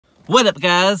What up,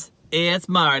 guys? It's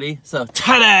Marty. So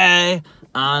today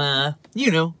on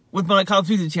with my Call of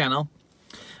Duty channel,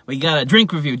 we got a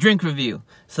drink review.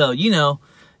 So you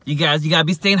guys, you gotta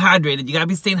be staying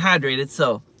hydrated.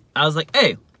 So I was like,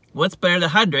 hey, what's better to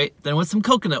hydrate than with some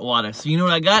coconut water? So you know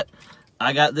what I got?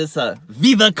 I got this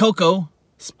Vita Coco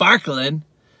sparkling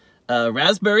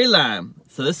raspberry lime.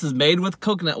 So this is made with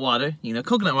coconut water.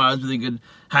 Coconut water is really good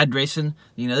hydration.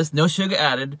 There's no sugar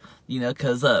added.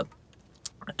 Cause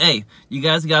hey, you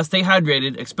guys gotta stay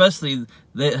hydrated, especially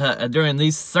during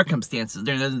these circumstances.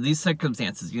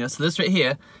 So this right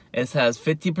here, it has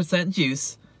 50%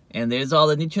 juice, and there's all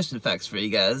the nutrition facts for you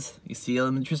guys. You see all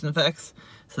the nutrition facts?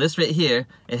 So this right here,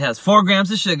 it has 4 grams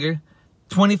of sugar,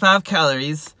 25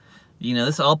 calories. This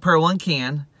is all per 1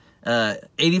 can.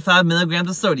 85 milligrams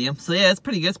of sodium. So yeah, it's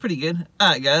pretty good.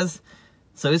 Alright, guys.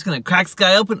 So we're just gonna crack this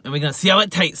guy open, and we're gonna see how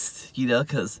it tastes.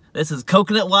 Because this is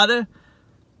coconut water.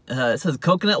 It says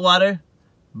coconut water,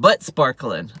 but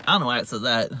sparkling. I don't know why it says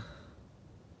that.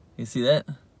 You see that?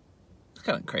 It's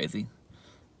kind of crazy.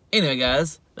 Anyway,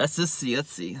 guys, let's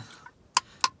see.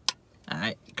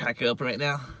 Alright, crack it open right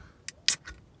now.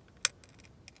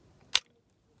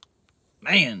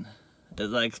 Man, it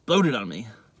like exploded on me.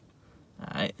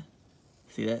 Alright,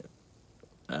 see that?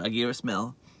 I'll give it a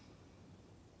smell.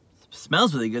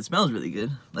 Smells really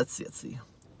good. Let's see.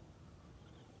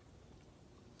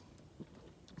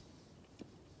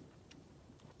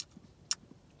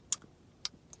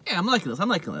 Yeah, I'm liking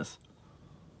this.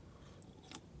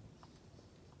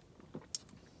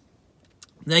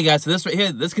 Hey guys, so this right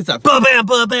here, this gets a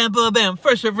bam,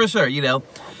 for sure.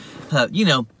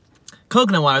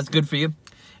 Coconut water is good for you,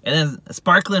 and then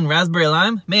sparkling raspberry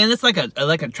lime. Man, it's like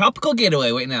a tropical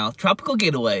getaway right now.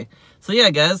 So yeah,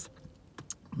 guys,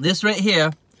 this right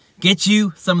here, get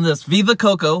you some of this Viva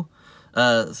Coco,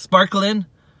 sparkling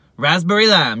raspberry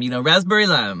lime. Raspberry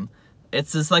lime.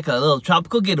 It's just like a little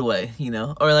tropical getaway,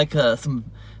 or like some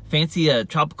fancy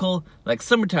tropical, like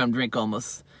summertime drink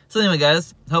almost. So anyway,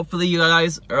 guys, hopefully you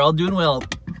guys are all doing well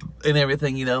and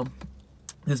everything,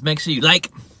 Just make sure you like,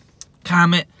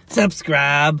 comment,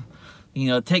 subscribe,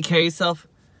 take care of yourself,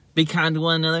 be kind to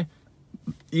one another,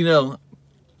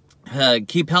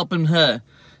 keep helping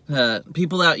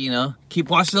people out, keep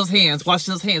washing those hands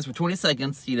for 20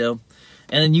 seconds, And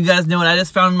then you guys know what I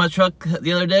just found in my truck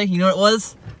the other day? You know what it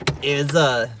was? Is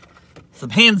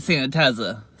some hand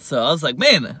sanitizer. So I was like,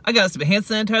 man, I got some hand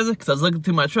sanitizer, because I was looking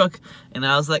through my truck, and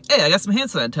I was like, hey, I got some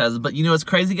hand sanitizer. But you know what's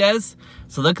crazy, guys?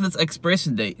 So look at this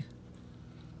expiration date.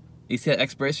 You see that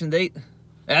expiration date?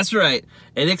 That's right.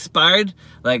 It expired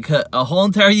like a whole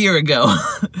entire year ago.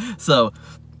 So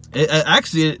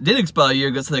it did expire a year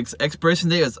ago. So the expiration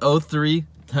date was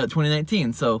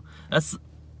 03/2019. So that's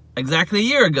exactly a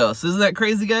year ago. So isn't that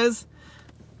crazy, guys?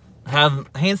 Have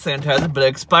hand sanitizer, but it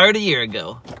expired a year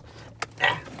ago.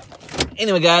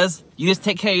 Anyway, guys, you just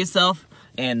take care of yourself,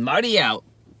 and Marty out.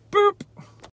 Boop.